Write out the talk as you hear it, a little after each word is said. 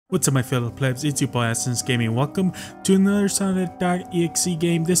What's up my fellow plebs, it's your boy Essence Gaming. Welcome to another Sonic.exe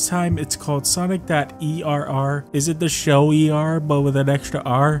game. This time it's called Sonic.ERR. Is it the show ER but with an extra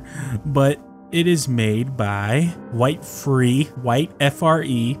R? But it is made by White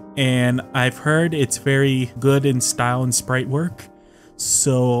FRE, and I've heard it's very good in style and sprite work.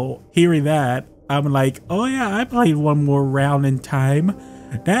 So hearing that, I'm like, oh yeah, I played one more round in time.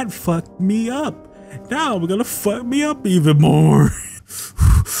 That fucked me up. Now we're gonna fuck me up even more.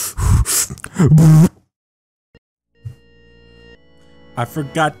 I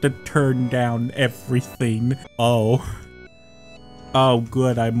forgot to turn down everything. Oh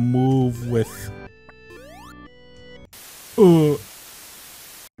good, I move with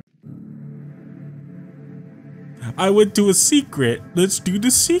I went to a secret. Let's do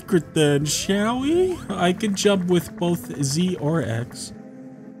the secret then, shall we? I can jump with both Z or X.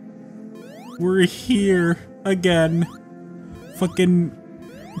 We're here again. Fucking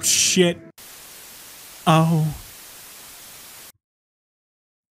shit. Oh.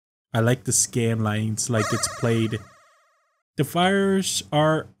 I like the scan lines like it's played. The fires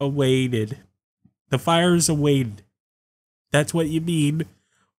are awaited. The fires awaited. That's what you mean.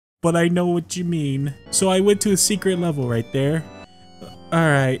 But I know what you mean. So I went to a secret level right there.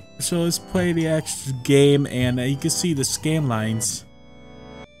 Alright, so let's play the actual game and you can see the scan lines.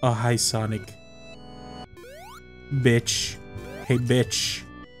 Oh, hi Sonic. Bitch. Hey bitch.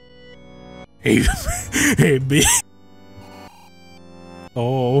 Hey, hey bitch.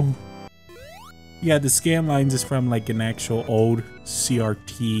 Oh. Yeah, the scan lines is from like an actual old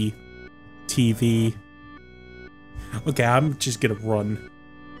CRT TV. Okay, I'm just gonna run.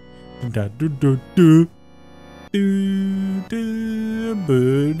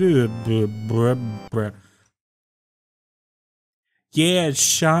 Yeah,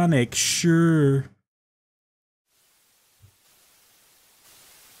 Sonic, sure.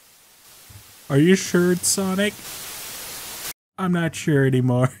 Are you sure it's Sonic? I'm not sure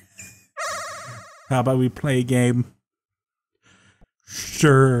anymore. How about we play a game?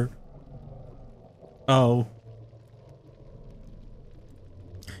 Sure. Oh.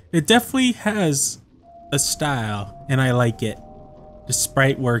 It definitely has a style, and I like it. The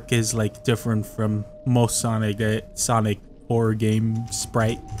sprite work is like different from most Sonic horror game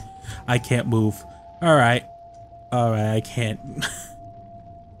sprite. I can't move. Alright. Alright, I can't.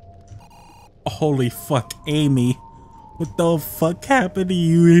 Holy fuck, Amy. What the fuck happened to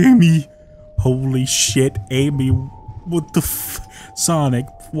you, Amy? Holy shit, Amy. What the Sonic,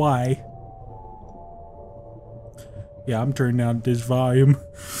 why? Yeah, I'm turning down this volume.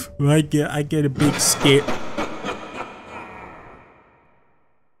 I get a big scare.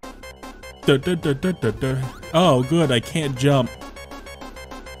 Oh, good, I can't jump.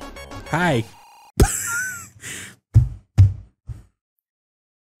 Hi.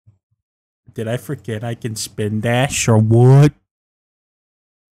 Did I forget I can spin dash or what?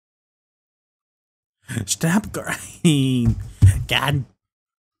 Stop crying. God.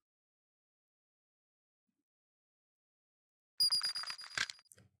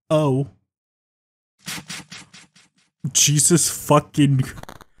 Oh. Jesus fucking.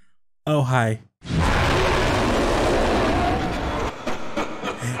 Oh, hi.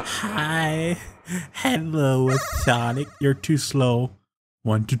 Hi. Hello, Sonic. You're too slow.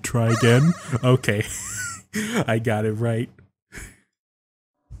 Want to try again? Okay. I got it right.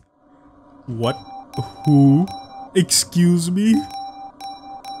 What? Who? Excuse me?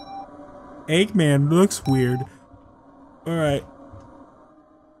 Eggman looks weird. Alright.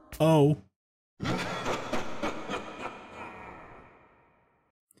 Oh.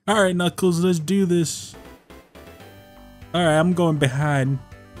 Alright, Knuckles, let's do this. Alright, I'm going behind.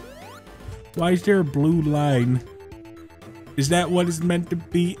 Why is there a blue line? Is that what it's meant to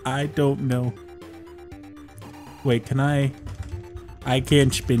be? I don't know. Wait, can I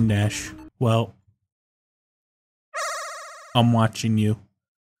can't spin dash. Well, I'm watching you.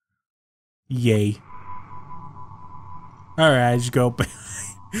 Yay. Alright, just go behind.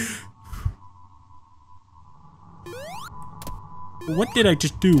 What did I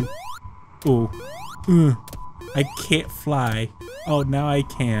just do? Oh. I can't fly. Oh, now I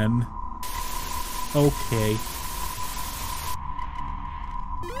can. Okay.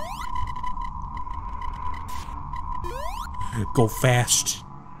 Go fast.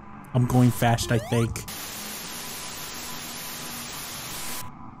 I'm going fast, I think.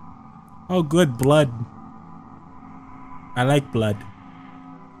 Oh, good, blood. I like blood.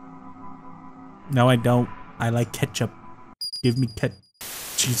 No, I don't. I like ketchup. Give me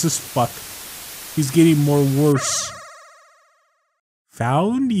Jesus fuck. He's getting more worse.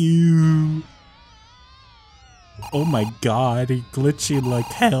 Found you. Oh my god, he glitchy like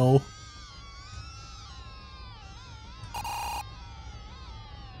hell.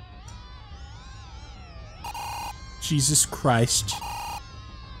 Jesus Christ.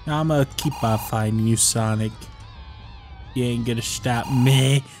 Now I'm gonna keep on fighting you, Sonic. You ain't gonna stop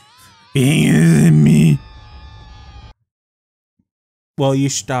me. You ain't gonna stop me. Well, you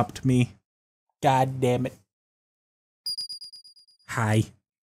stopped me. God damn it. Hi.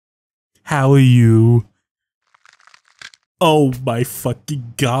 How are you? Oh my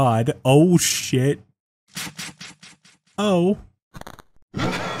fucking god. Oh shit. Oh.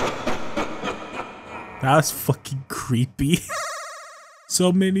 That was fucking creepy.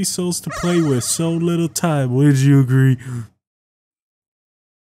 So many souls to play with, so little time. Would you agree?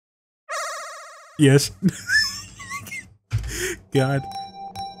 Yes. God.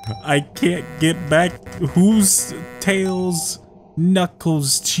 I can't get back. Whose Tails?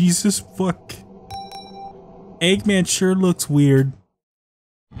 Knuckles? Jesus fuck. Eggman sure looks weird.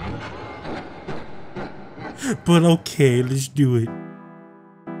 But okay, let's do it.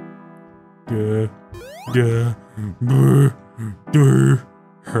 Duh. Duh. Brr. Dur.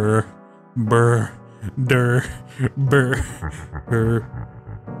 Her. Brr. Dur. Brr. Her.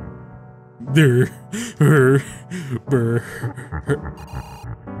 Dur. Her. Brr.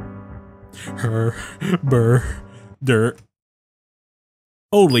 Her. Brr. Dur.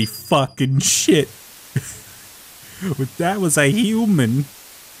 Holy fucking shit. But that was a human.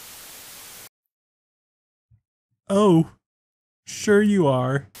 Oh. Sure you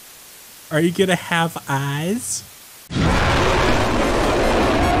are. Are you gonna have eyes?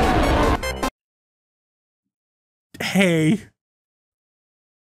 Hey.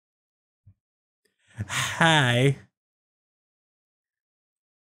 Hi.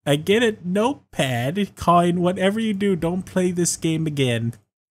 I get it, notepad. Calling whatever you do, don't play this game again.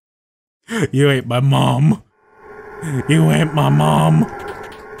 You ain't my mom. You ain't my mom.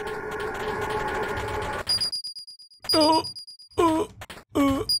 Oh, oh,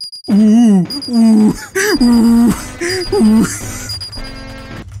 oh. Ooh, ooh, ooh, ooh.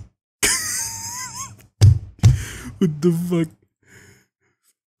 What the fuck?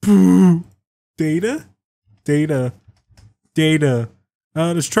 Pooh. Data? Data. Data.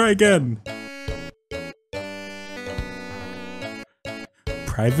 Let's try again.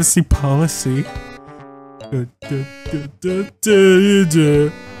 Privacy policy.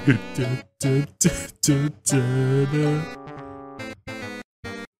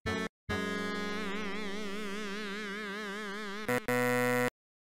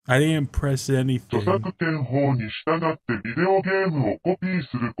 I didn't press anything. 著作権法に従ってビデオゲームをコピー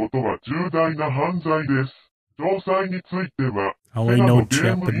することは重大な犯罪です。詳細については、 I only know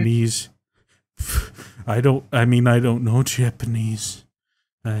Japanese. I don't know Japanese.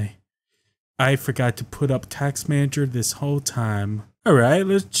 I forgot to put up Tax Manager this whole time. Alright,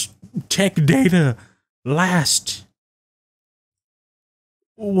 let's check data. Last.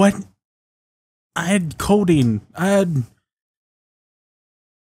 What? I had coding.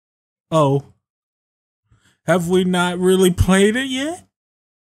 Oh. Have we not really played it yet?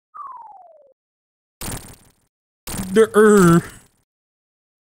 The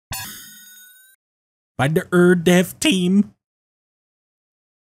by the dev team.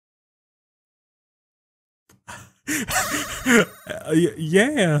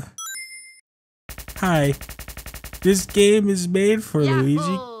 Yeah. Hi. This game is made for Yahoo!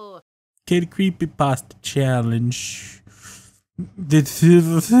 Luigi. Kid Creepypasta Challenge.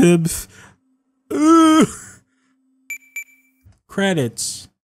 Credits.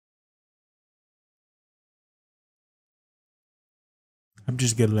 I'm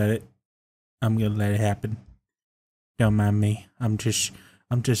just gonna let it. I'm gonna let it happen. Don't mind me. I'm just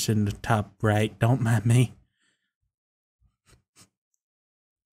in the top right. Don't mind me.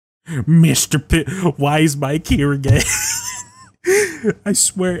 Mr. Pitt, why is Mike here again? I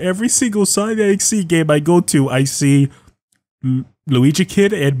swear, every single Sonic.exe game I go to, I see Luigi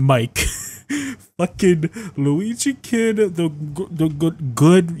Kid and Mike. Fucking Luigi Kid, the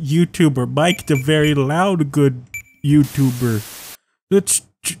good YouTuber. Mike, the very loud good YouTuber. Let's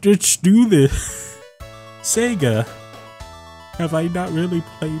do this. Sega. Have I not really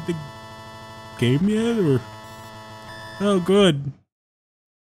played the game yet, or? Oh, good.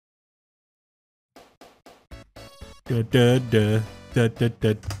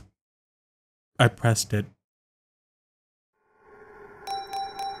 I pressed it.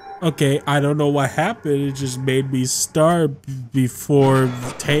 Okay, I don't know what happened. It just made me start before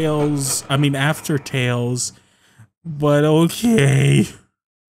Tails. I mean, after Tails. But okay.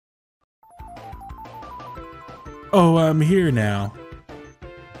 Oh, I'm here now.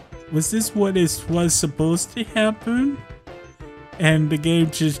 Was this what was supposed to happen? And the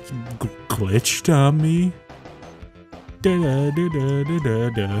game just glitched on me.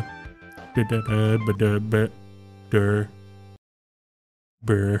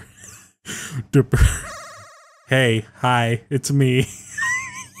 Hey, hi, it's me.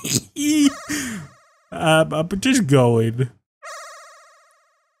 I'm just going.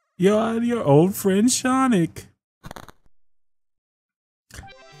 You're your old friend Sonic.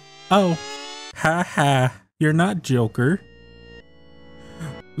 Oh, haha, you're not Joker.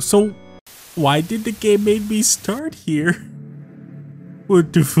 So, why did the game make me start here?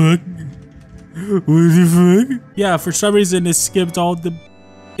 What the fuck? What the fuck? Yeah, for some reason it skipped all the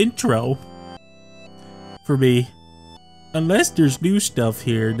intro for me. Unless there's new stuff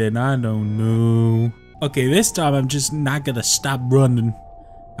here, then I don't know. Okay, this time I'm just not gonna stop running.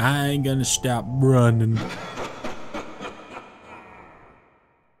 I ain't gonna stop running.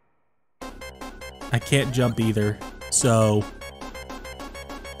 I can't jump either, so.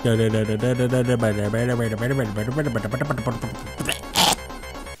 Yeah,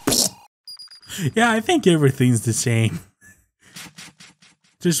 I think everything's the same.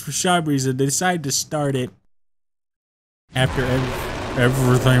 Just for some reason, they decided to start it after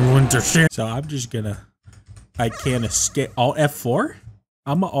everything went to shit. So I'm just gonna. I can't escape. Alt F4?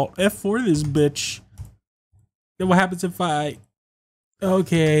 I'm gonna Alt F4 this bitch. Then what happens if I.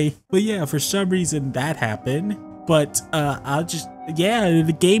 Okay. But yeah, for some reason that happened. But I'll just. Yeah,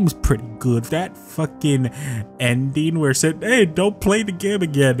 the game's pretty good. That fucking ending where it said, hey, don't play the game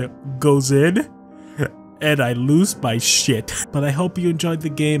again, goes in. And I lose my shit. But I hope you enjoyed the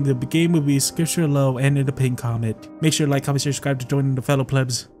game. The game will be description below and in the pinned comment. Make sure to like, comment, subscribe to join the fellow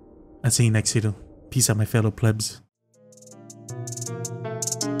plebs. I'll see you next video. Peace out, my fellow plebs.